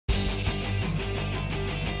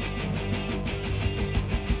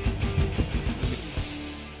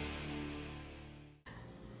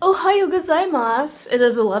Ohayo gozaimasu. It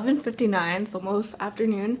is 11:59, it's almost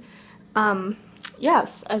afternoon.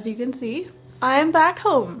 Yes, as you can see, I'm back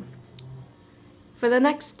home for the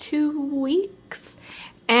next 2 weeks.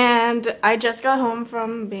 And I just got home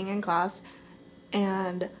from being in class,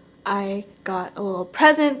 and I got a little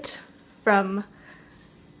present from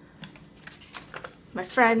my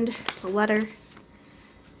friend. It's a letter,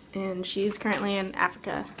 and she's currently in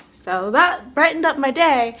Africa. So that brightened up my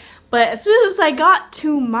day, but as soon as I got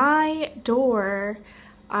to my door,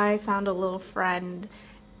 I found a little friend,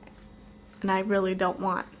 and I really don't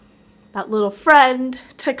want that little friend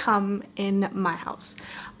to come in my house.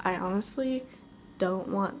 I honestly don't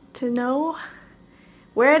want to know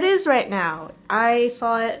where it is right now. I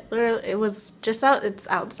saw it, it was just out, it's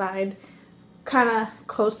outside, kind of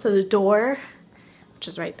close to the door, which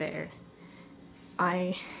is right there.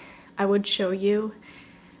 I would show you,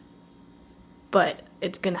 but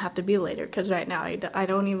it's gonna have to be later because right now I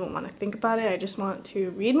don't even want to think about it. I just want to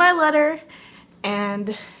read my letter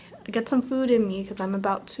and get some food in me because I'm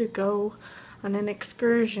about to go on an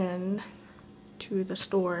excursion to the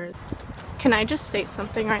store. Can I just state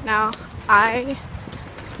something right now? I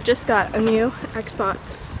just got a new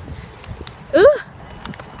Xbox. Ooh!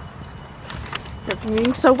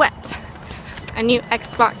 Everything's so wet. A new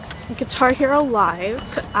Xbox Guitar Hero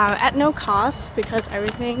Live at no cost because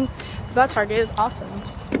everything about Target is awesome.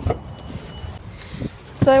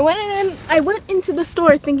 So I went into the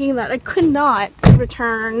store thinking that I could not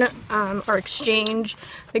return or exchange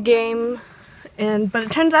the game, but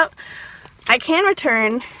it turns out I can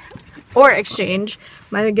return or exchange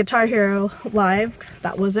my Guitar Hero Live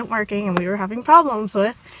that wasn't working and we were having problems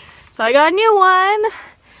with. So I got a new one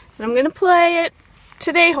and I'm gonna play it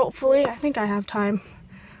today, hopefully. I think I have time.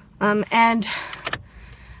 And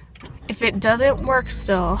if it doesn't work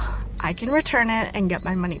still, I can return it and get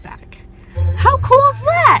my money back. How cool is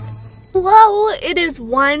that? Hello, it is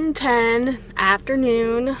 1:10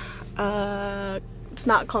 afternoon. It's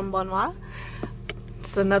not konbanwa.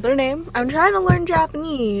 It's another name. I'm trying to learn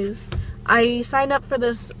Japanese. I signed up for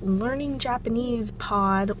this learning Japanese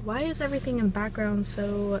pod. Why is everything in background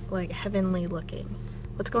so like heavenly looking?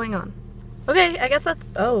 What's going on? Okay, I guess that's,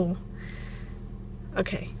 oh.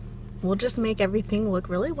 Okay, we'll just make everything look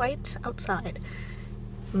really white outside.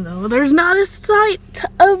 No, there's not a sight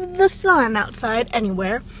of the sun outside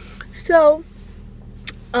anywhere. So,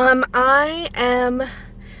 I am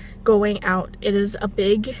going out. It is a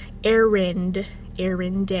big errand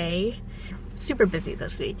day. Super busy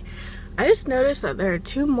this week. I just noticed that there are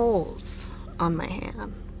 2 moles on my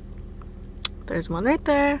hand. There's one right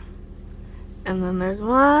there, and then there's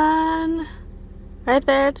one right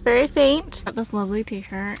there. It's very faint. Got this lovely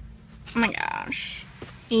t-shirt. Oh my gosh.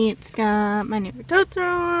 It's got my new Totoro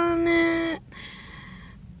on it,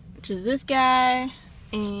 which is this guy,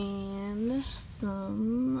 and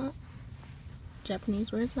some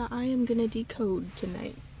Japanese words that I am gonna decode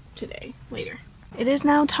today, later. It is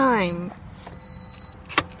now time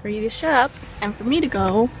for you to shut up and for me to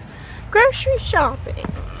go grocery shopping.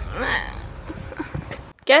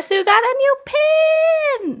 Guess who got a new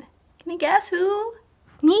pin? Can you guess who?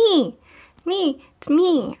 Me, it's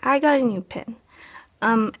me. I got a new pin.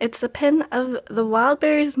 It's a pin of the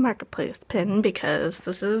Wildberries Marketplace pin because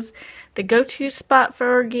this is the go-to spot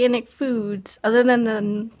for organic foods other than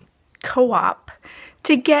the co-op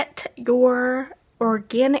to get your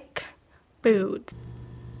organic foods.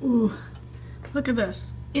 Ooh, look at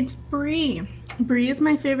this. It's brie. Brie is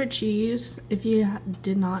my favorite cheese, if you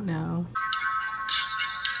did not know.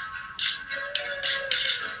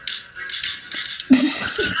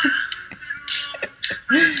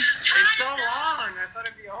 It's so long. I thought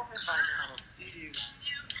it'd be over by now. Jeez.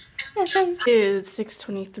 It is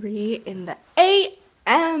 6:23 in the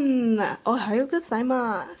a.m. Ohayo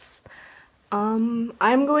gozaimasu.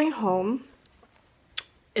 I'm going home.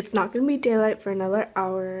 It's not gonna be daylight for another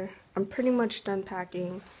hour. I'm pretty much done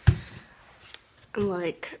packing. I'm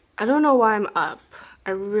like, I don't know why I'm up.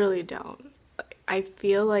 I really don't. I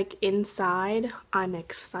feel like inside I'm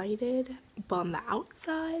excited, but on the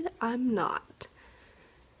outside I'm not.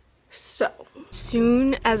 So,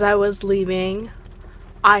 soon as I was leaving,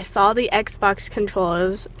 I saw the Xbox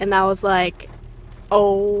controllers and I was like,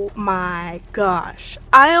 oh my gosh,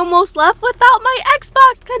 I almost left without my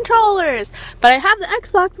Xbox controllers. But I have the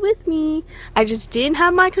Xbox with me. I just didn't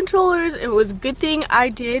have my controllers. It was a good thing I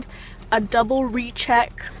did a double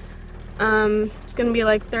recheck. It's gonna be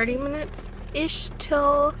like 30 minutes-ish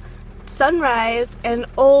till sunrise, and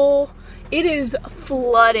oh, it is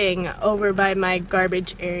flooding over by my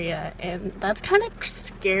garbage area, and that's kind of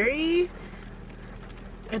scary.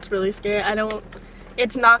 It's really scary. I don't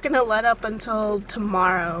it's not gonna let up until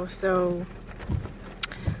tomorrow, so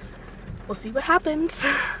we'll see what happens.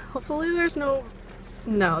 Hopefully there's no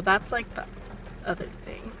snow. That's like the other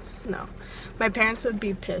thing, snow. My parents would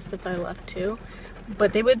be pissed if I left too,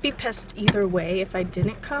 but they would be pissed either way if I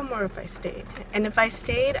didn't come or if I stayed. And if I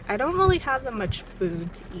stayed, I don't really have that much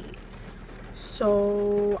food to eat,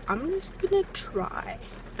 so I'm just gonna try.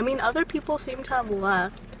 I mean, other people seem to have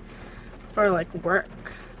left for like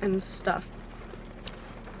work and stuff,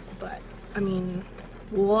 but I mean,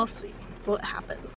 we'll see what happens.